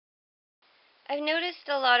I've noticed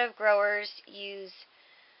a lot of growers use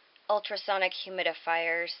ultrasonic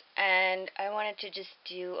humidifiers, and I wanted to just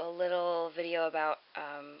do a little video about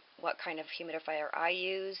what kind of humidifier I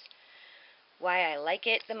use, why I like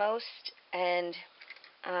it the most, and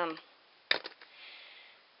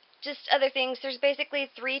just other things. There's basically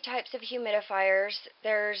three types of humidifiers.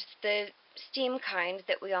 There's the steam kind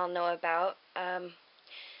that we all know about.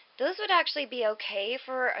 Those would actually be okay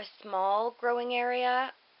for a small growing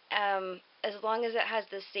area, as long as it has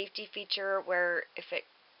the safety feature where if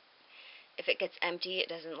it gets empty, it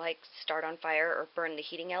doesn't like start on fire or burn the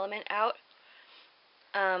heating element out.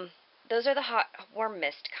 Those are the hot warm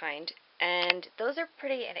mist kind, and those are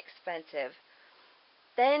pretty inexpensive.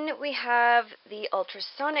 Then we have the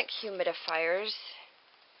ultrasonic humidifiers,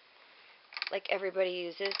 like everybody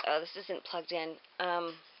uses. Oh, this isn't plugged in.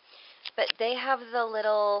 But they have the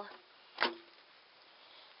little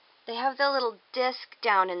disc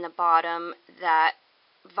down in the bottom that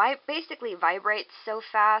basically vibrates so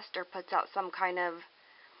fast or puts out some kind of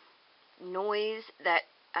noise that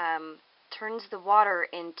turns the water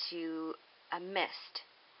into a mist.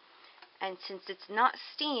 And since it's not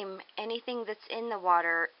steam, anything that's in the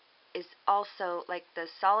water is also, like the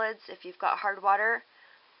solids, if you've got hard water,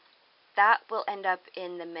 that will end up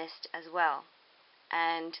in the mist as well.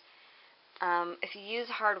 And if you use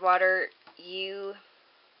hard water,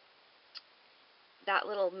 that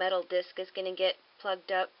little metal disc is going to get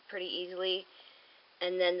plugged up pretty easily,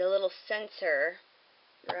 and then the little sensor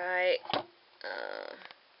right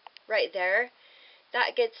there,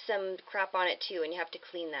 that gets some crap on it too, and you have to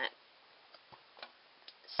clean that.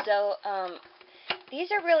 So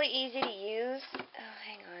these are really easy to use. Oh,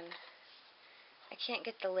 hang on, I can't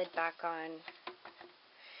get the lid back on.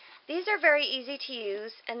 These are very easy to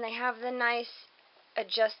use, and they have the nice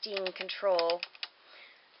adjusting control.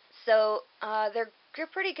 So they're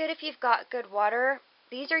pretty good if you've got good water.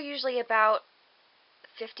 These are usually about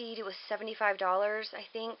 $50 to $75, I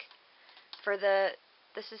think, for this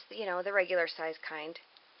is the regular size kind.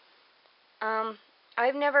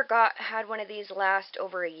 I've never had one of these last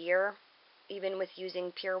over a year, even with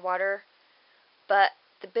using pure water. But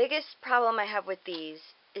the biggest problem I have with these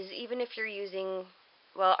is, even if you're using,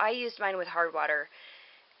 well, I used mine with hard water,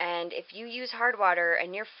 and if you use hard water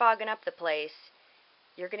and you're fogging up the place,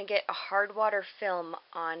 you're going to get a hard water film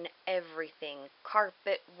on everything.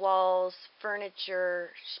 Carpet, walls, furniture,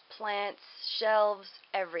 plants, shelves,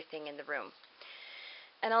 everything in the room.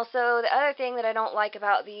 And also, the other thing that I don't like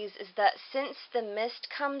about these is that since the mist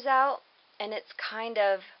comes out, and it's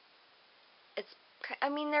I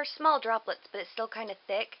mean, they're small droplets, but it's still kind of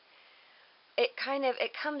thick. It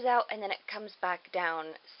comes out and then it comes back down.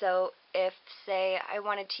 So if, say, I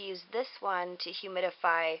wanted to use this one to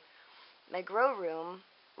humidify my grow room,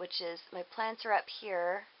 which is, my plants are up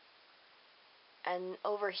here, and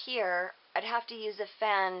over here, I'd have to use a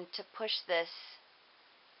fan to push this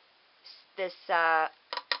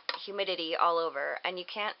humidity all over, and you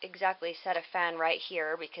can't exactly set a fan right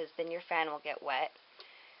here because then your fan will get wet.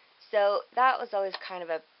 So that was always kind of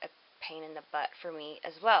a pain in the butt for me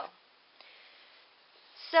as well.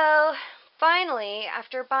 So finally,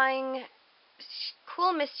 after buying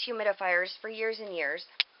cool mist humidifiers for years and years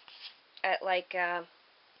at like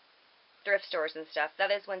thrift stores and stuff,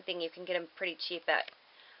 that is one thing, you can get them pretty cheap at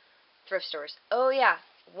thrift stores. Oh yeah,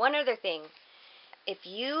 one other thing. If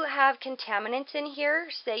you have contaminants in here,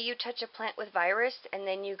 say you touch a plant with virus and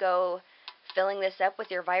then you go filling this up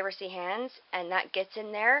with your virusy hands and that gets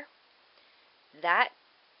in there, that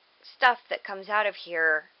stuff that comes out of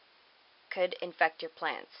here could infect your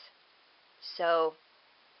plants. So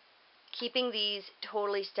keeping these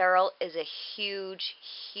totally sterile is a huge,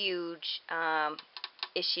 huge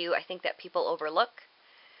issue, I think, that people overlook.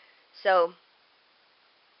 So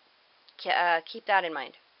keep that in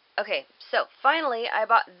mind. Okay, so finally I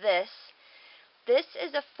bought this. This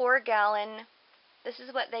is a 4-gallon, this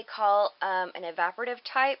is what they call an evaporative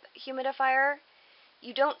type humidifier.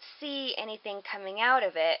 You don't see anything coming out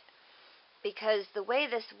of it because the way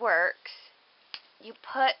this works, you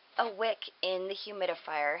put a wick in the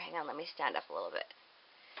humidifier. Hang on, let me stand up a little bit.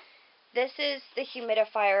 This is the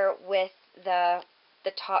humidifier with the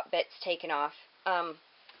top bits taken off.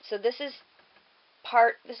 So this is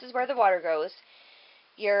where the water goes.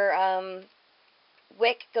 Your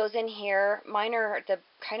wick goes in here. Mine are the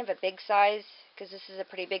kind of a big size because this is a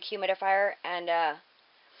pretty big humidifier, and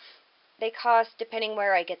they cost, depending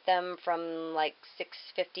where I get them, from like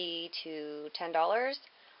 $6.50 to $10.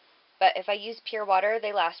 But if I use pure water,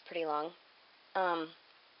 they last pretty long.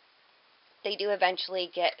 They do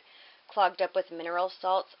eventually get clogged up with mineral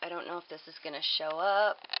salts. I don't know if this is going to show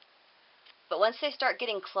up. But once they start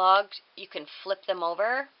getting clogged, you can flip them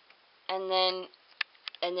over and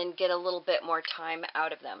then get a little bit more time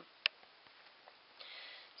out of them.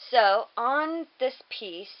 So on this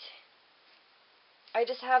piece, I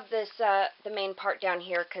just have this the main part down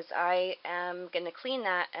here because I am going to clean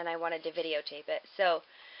that and I wanted to videotape it. So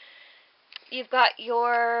you've got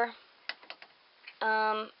your,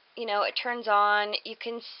 you know, it turns on. You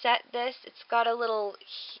can set this. It's got a little,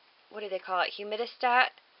 what do they call it, humidistat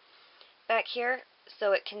back here,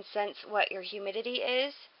 so it can sense what your humidity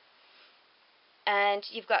is. And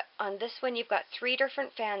you've got, on this one, you've got 3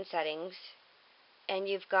 different fan settings, and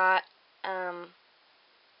you've got,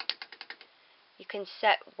 you can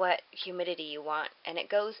set what humidity you want, and it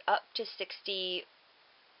goes up to 65.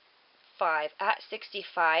 At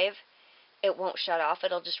 65, it won't shut off,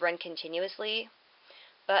 it'll just run continuously.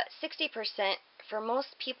 But 60%, for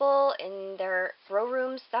most people in their grow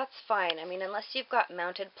rooms, that's fine. I mean, unless you've got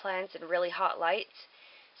mounted plants and really hot lights,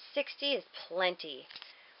 60 is plenty.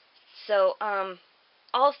 So,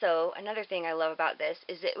 also, another thing I love about this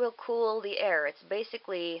is it will cool the air. It's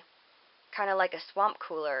basically kind of like a swamp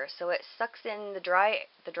cooler. So it sucks in the dry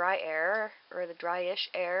air, or the dryish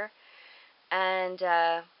air, and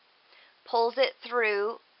pulls it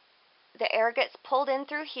through. The air gets pulled in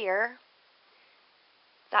through here.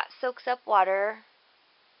 That soaks up water,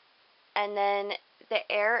 and then the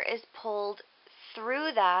air is pulled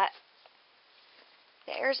through that.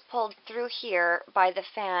 The air is pulled through here by the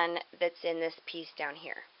fan that's in this piece down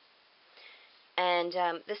here. And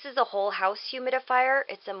this is a whole house humidifier.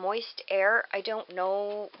 It's a moist air. I don't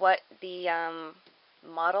know what the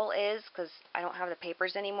model is because I don't have the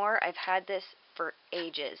papers anymore. I've had this for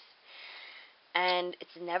ages, and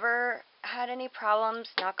it's never had any problems,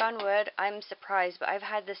 knock on wood. I'm surprised, but I've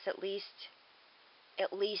had this at least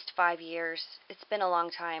 5 years. It's been a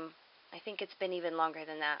long time. I think it's been even longer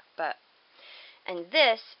than that. And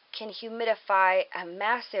this can humidify a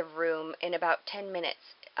massive room in about 10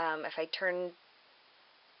 minutes. If I turn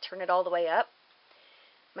it all the way up,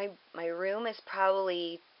 my room is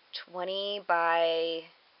probably 20 by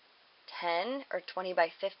 10 or 20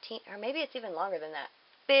 by 15, or maybe it's even longer than that.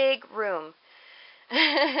 Big room.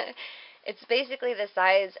 It's basically the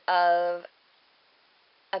size of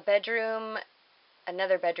a bedroom,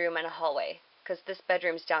 another bedroom, and a hallway, because this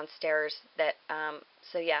bedroom's downstairs.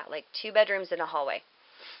 So yeah, like 2 bedrooms and a hallway.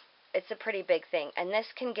 It's a pretty big thing, and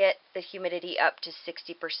this can get the humidity up to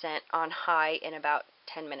 60% on high in about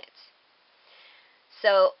 10 minutes.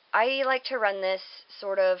 So I like to run this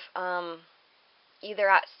sort of either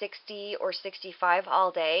at 60 or 65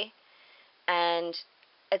 all day, and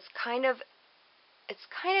it's kind of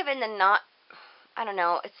in the I don't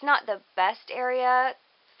know, it's not the best area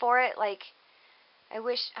for it. Like,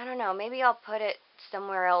 I don't know, maybe I'll put it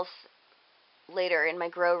somewhere else later in my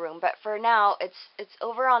grow room, but for now it's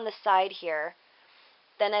over on the side here.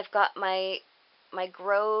 Then I've got my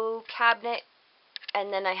grow cabinet,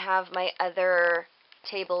 and then I have my other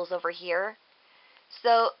tables over here.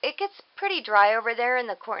 So it gets pretty dry over there in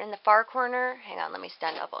the far corner. Hang on, let me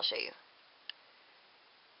stand up, I'll show you.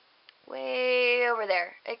 Way over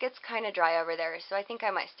there. It gets kind of dry over there, so I think I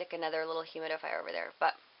might stick another little humidifier over there.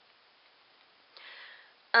 But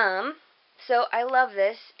so I love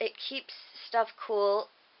this. It keeps stuff cool.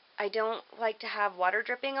 I don't like to have water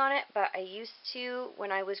dripping on it, but I used to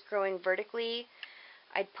when I was growing vertically.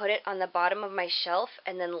 I'd put it on the bottom of my shelf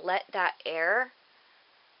and then let that air,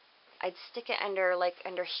 I'd stick it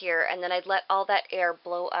under here, and then I'd let all that air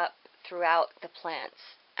blow up throughout the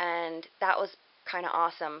plants, and that was kind of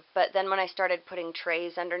awesome. But then when I started putting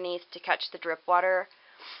trays underneath to catch the drip water,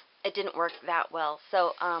 it didn't work that well.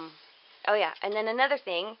 So oh yeah, and then another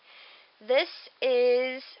thing, this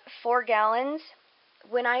is 4 gallons.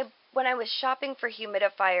 When I was shopping for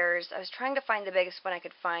humidifiers, I was trying to find the biggest one I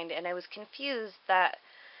could find, and I was confused that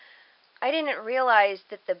I didn't realize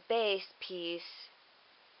that the base piece,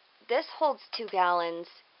 this holds 2 gallons,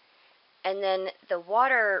 and then the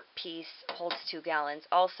water piece holds 2 gallons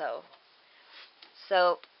also.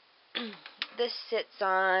 So this sits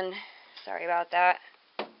on, sorry about that,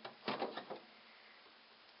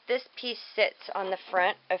 this piece sits on the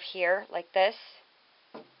front of here like this,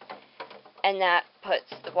 and that puts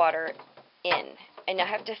the water in. And I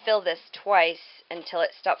have to fill this twice until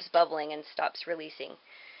it stops bubbling and stops releasing.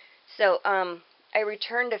 So I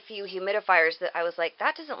returned a few humidifiers that I was like,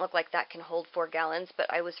 that doesn't look like that can hold 4 gallons,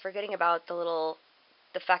 but I was forgetting about the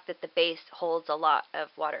fact that the base holds a lot of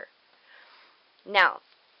water. Now,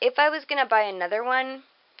 if I was going to buy another one,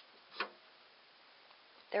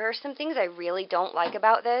 there are some things I really don't like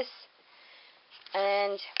about this,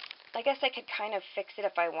 and I guess I could kind of fix it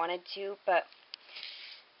if I wanted to, but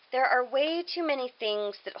There are way too many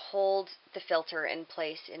things that hold the filter in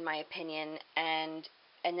place, in my opinion, and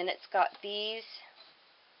then it's got these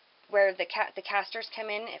where the casters come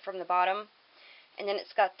in from the bottom, and then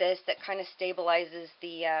it's got this that kind of stabilizes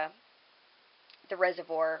the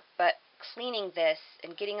reservoir. But cleaning this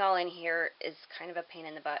and getting all in here is kind of a pain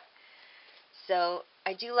in the butt. So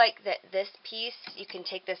I do like that this piece, you can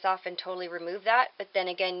take this off and totally remove that, but then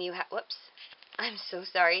again you have, whoops, I'm so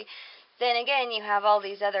sorry. Then again you have all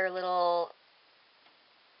these other little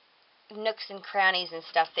nooks and crannies and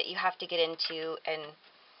stuff that you have to get into, and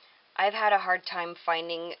I've had a hard time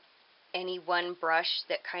finding any one brush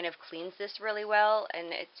that kind of cleans this really well, and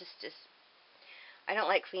it just is, I don't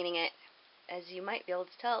like cleaning it. As you might be able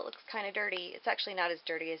to tell, it looks kind of dirty. It's actually not as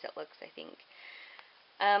dirty as it looks, I think.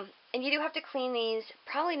 And you do have to clean these,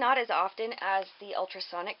 probably not as often as the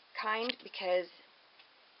ultrasonic kind, because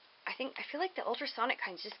I feel like the ultrasonic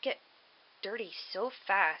kinds just get dirty so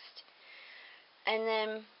fast. And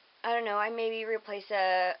then, I don't know, I maybe replace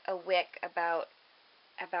a wick about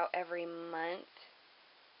every month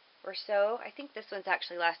or so. I think this one's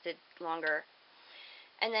actually lasted longer.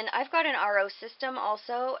 And then I've got an RO system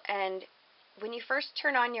also, and when you first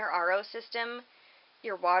turn on your RO system,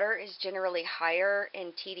 your water is generally higher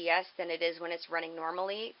in TDS than it is when it's running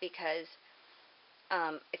normally, because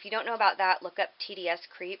if you don't know about that, look up TDS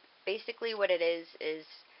creep. Basically what it is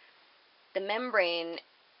the membrane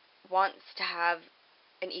wants to have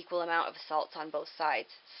an equal amount of salts on both sides.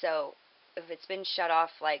 So if it's been shut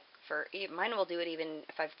off, like mine will do it even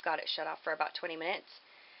if I've got it shut off for about 20 minutes,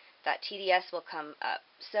 that TDS will come up.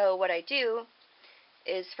 So what I do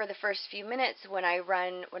is for the first few minutes when I'm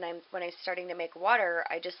starting to make water,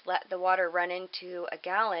 I just let the water run into a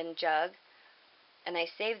gallon jug, and I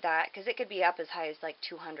save that because it could be up as high as like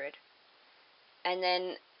 200. And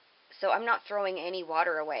then, so I'm not throwing any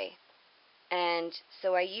water away. And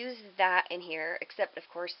so I use that in here, except of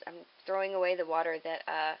course I'm throwing away the water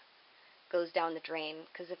that goes down the drain,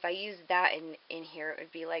 because if I use that in here, it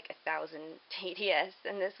would be like 1,000 TDS,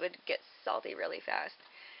 and this would get salty really fast.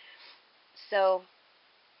 So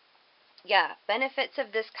yeah, benefits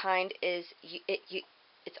of this kind is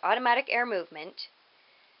it's automatic air movement.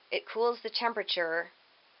 It cools the temperature.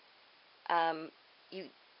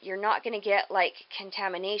 You're not going to get like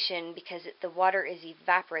contamination because the water is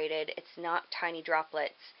evaporated. It's not tiny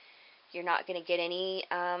droplets. You're not going to get any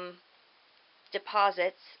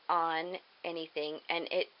deposits on anything, and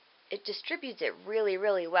it distributes it really,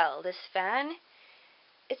 really well. This fan,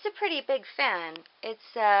 it's a pretty big fan. It's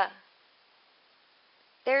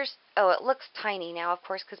it looks tiny now, of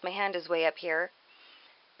course, because my hand is way up here.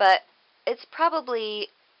 But it's probably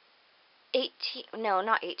 18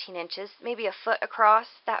 inches, maybe a foot across,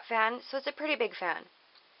 that fan. So it's a pretty big fan.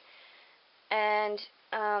 And,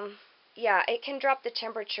 yeah, it can drop the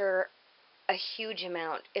temperature a huge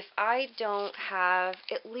amount. If I don't have,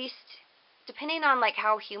 at least, depending on like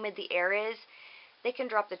how humid the air is, they can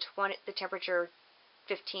drop the temperature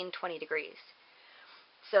 15, 20 degrees.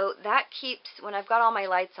 So that keeps, when I've got all my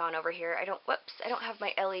lights on over here, I don't have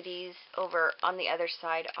my LEDs over on the other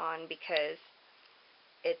side on, because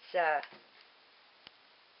it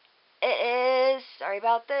is, sorry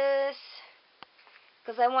about this,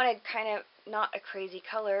 because I wanted kind of not a crazy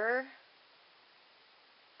color.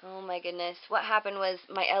 Oh my goodness, what happened was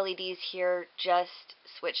my LEDs here just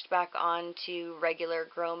switched back on to regular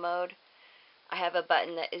grow mode. I have a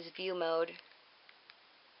button that is view mode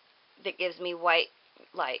that gives me white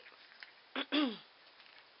light.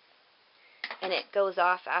 And it goes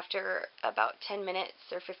off after about 10 minutes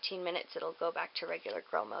or 15 minutes. It'll go back to regular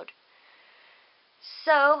grow mode.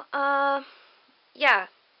 So, yeah,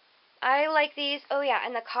 I like these. Oh yeah,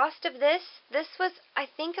 and the cost of this was, I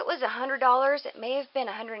think it was $100. It may have been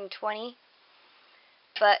 $120.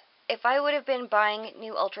 But if I would have been buying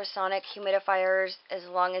new ultrasonic humidifiers as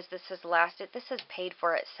long as this has lasted, this has paid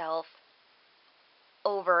for itself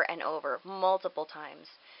over and over, multiple times.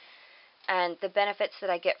 And the benefits that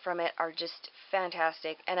I get from it are just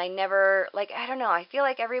fantastic. And I never, I don't know, I feel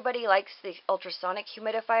like everybody likes the ultrasonic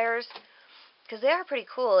humidifiers because they are pretty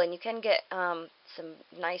cool, and you can get some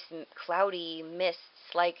nice cloudy mists.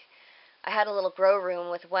 Like, I had a little grow room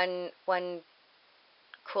with one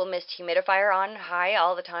cool mist humidifier on high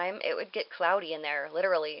all the time. It would get cloudy in there,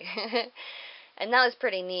 literally. And that was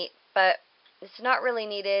pretty neat, but it's not really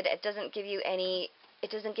needed. It doesn't give you any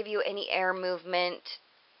air movement.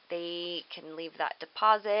 They can leave that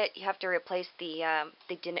deposit. You have to replace the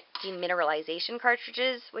demineralization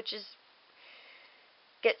cartridges, which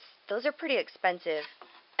those are pretty expensive.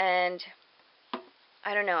 And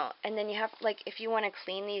I don't know. And then you have, if you want to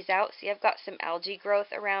clean these out, see, I've got some algae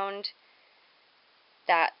growth around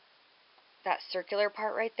that that circular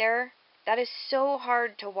part right there, that is so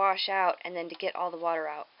hard to wash out and then to get all the water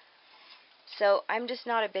out. So I'm just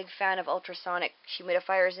not a big fan of ultrasonic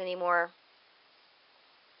humidifiers anymore.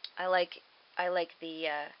 I like the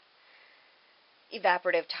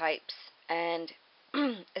evaporative types, and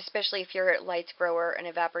especially if you're a lights grower, an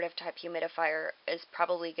evaporative type humidifier is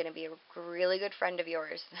probably going to be a really good friend of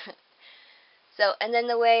yours. So, and then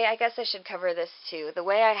the way, I guess I should cover this too, the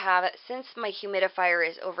way I have it, since my humidifier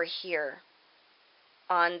is over here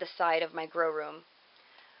on the side of my grow room,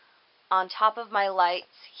 on top of my lights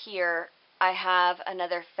here, I have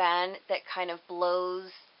another fan that kind of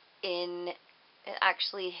blows in. It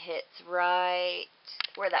actually hits right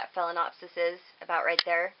where that phalaenopsis is, about right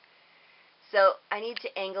there. So I need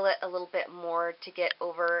to angle it a little bit more to get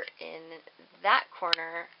over in that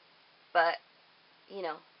corner, but, you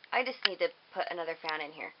know, I just need to put another fan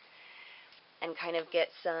in here and kind of get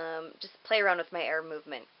some, just play around with my air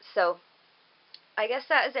movement. So I guess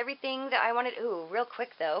that is everything that I wanted. Ooh, real quick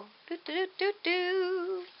though.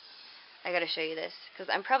 I gotta show you this, because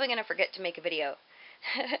I'm probably gonna forget to make a video.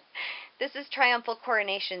 This is Triumphal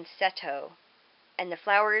Coronation Seto, and the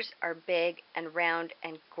flowers are big and round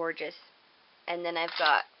and gorgeous. And then I've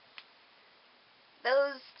got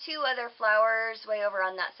those two other flowers way over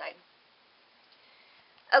on that side.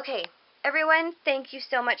 Okay, everyone, thank you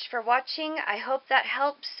so much for watching. I hope that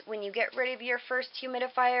helps when you get rid of your first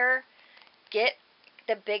humidifier. Get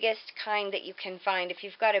the biggest kind that you can find. If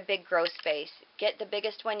you've got a big grow space, get the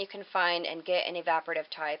biggest one you can find and get an evaporative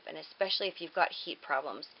type, and especially if you've got heat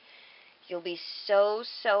problems. You'll be so,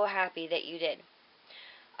 so happy that you did.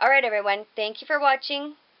 Alright everyone, thank you for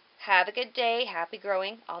watching. Have a good day, happy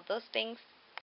growing, all those things.